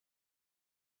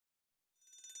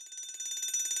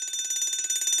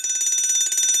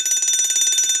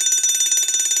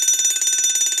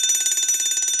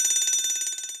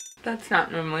That's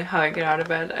not normally how I get out of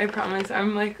bed. I promise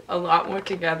I'm like a lot more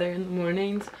together in the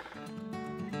mornings.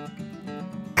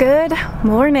 Good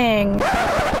morning.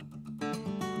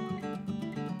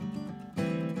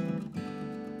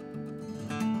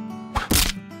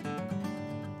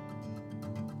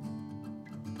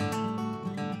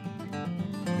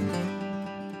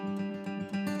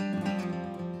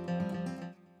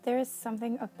 There is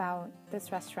something about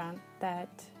this restaurant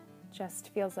that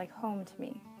just feels like home to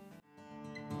me.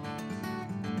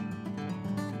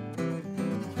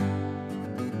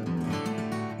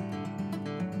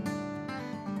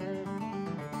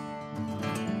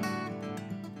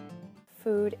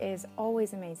 Food is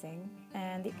always amazing,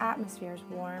 and the atmosphere is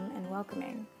warm and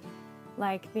welcoming,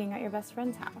 like being at your best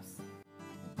friend's house.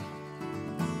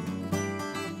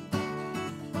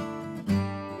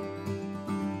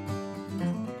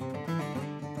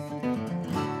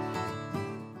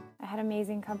 I had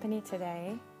amazing company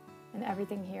today, and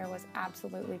everything here was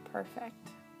absolutely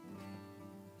perfect.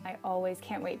 I always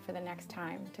can't wait for the next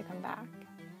time to come back.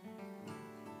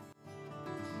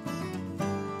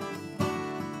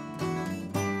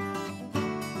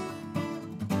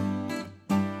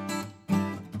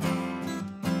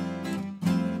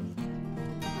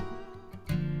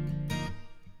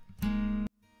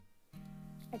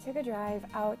 I took a drive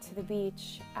out to the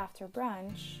beach after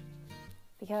brunch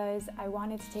because I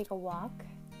wanted to take a walk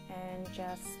and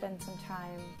just spend some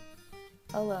time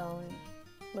alone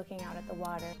looking out at the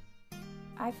water.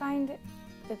 I find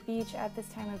the beach at this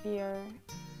time of year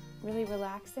really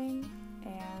relaxing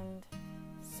and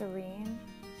serene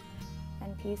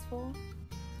and peaceful.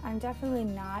 I'm definitely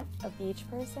not a beach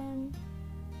person,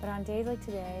 but on days like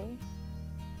today,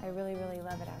 I really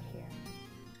love it out here.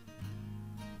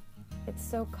 It's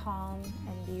so calm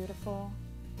and beautiful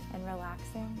and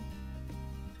relaxing,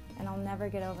 and I'll never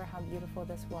get over how beautiful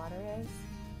this water is.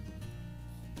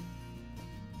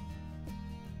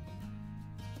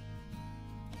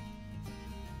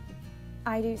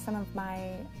 I do some of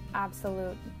my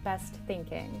absolute best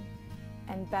thinking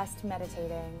and best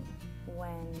meditating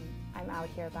when I'm out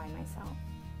here by myself.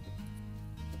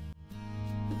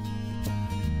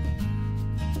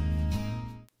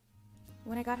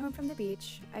 When I got home from the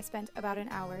beach, I spent about an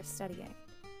hour studying.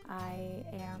 I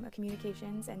am a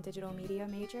communications and digital media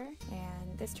major,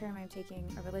 and this term I'm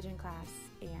taking a religion class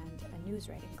and a news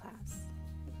writing class.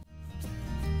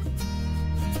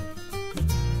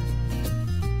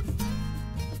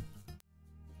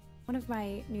 One of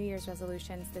my New Year's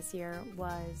resolutions this year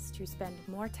was to spend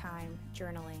more time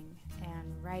journaling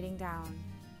and writing down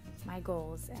my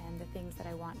goals and the things that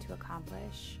I want to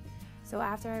accomplish. So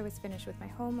after I was finished with my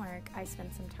homework, I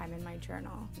spent some time in my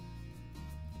journal.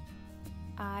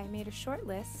 I made a short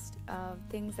list of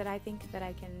things that I think that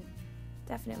I can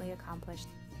definitely accomplish.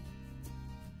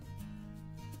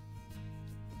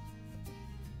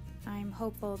 I'm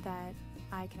hopeful that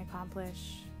I can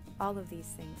accomplish all of these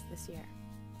things this year.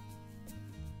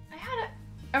 I had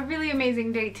a really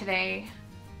amazing day today.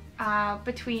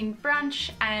 Between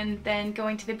brunch and then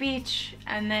going to the beach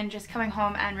and then just coming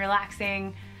home and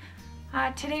relaxing.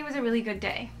 Today was a really good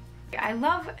day. I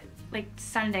love like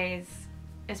Sundays,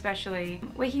 especially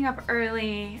waking up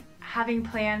early, having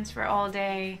plans for all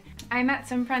day. I met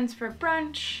some friends for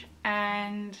brunch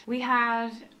and we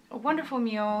had a wonderful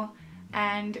meal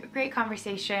and great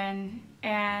conversation,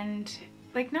 and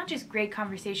like not just great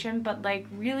conversation but like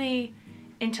really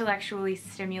intellectually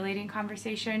stimulating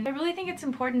conversation. I really think it's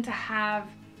important to have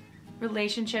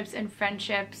relationships and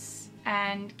friendships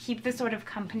and keep the sort of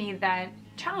company that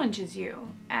challenges you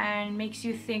and makes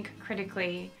you think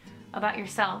critically about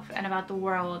yourself and about the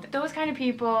world. Those kind of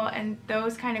people and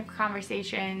those kind of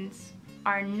conversations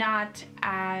are not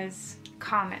as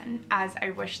common as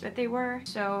I wish that they were.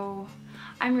 So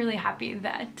I'm really happy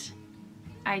that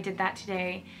I did that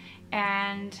today.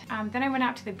 And then I went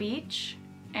out to the beach,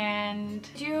 and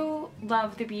I do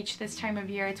love the beach this time of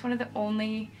year. It's one of the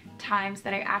only times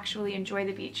that I actually enjoy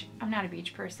the beach. I'm not a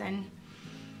beach person.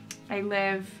 I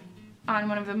live on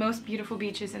one of the most beautiful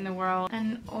beaches in the world,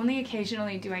 and only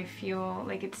occasionally do I feel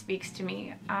like it speaks to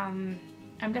me. I'm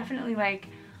definitely like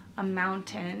a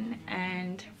mountain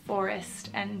and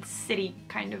forest and city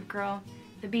kind of girl.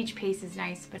 The beach pace is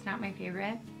nice, but it's not my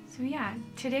favorite. So yeah,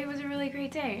 today was a really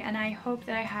great day, and I hope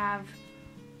that I have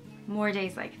more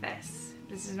days like this.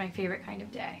 This is my favorite kind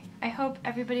of day. I hope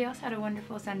everybody else had a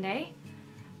wonderful Sunday,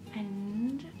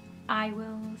 and I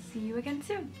will see you again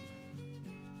soon.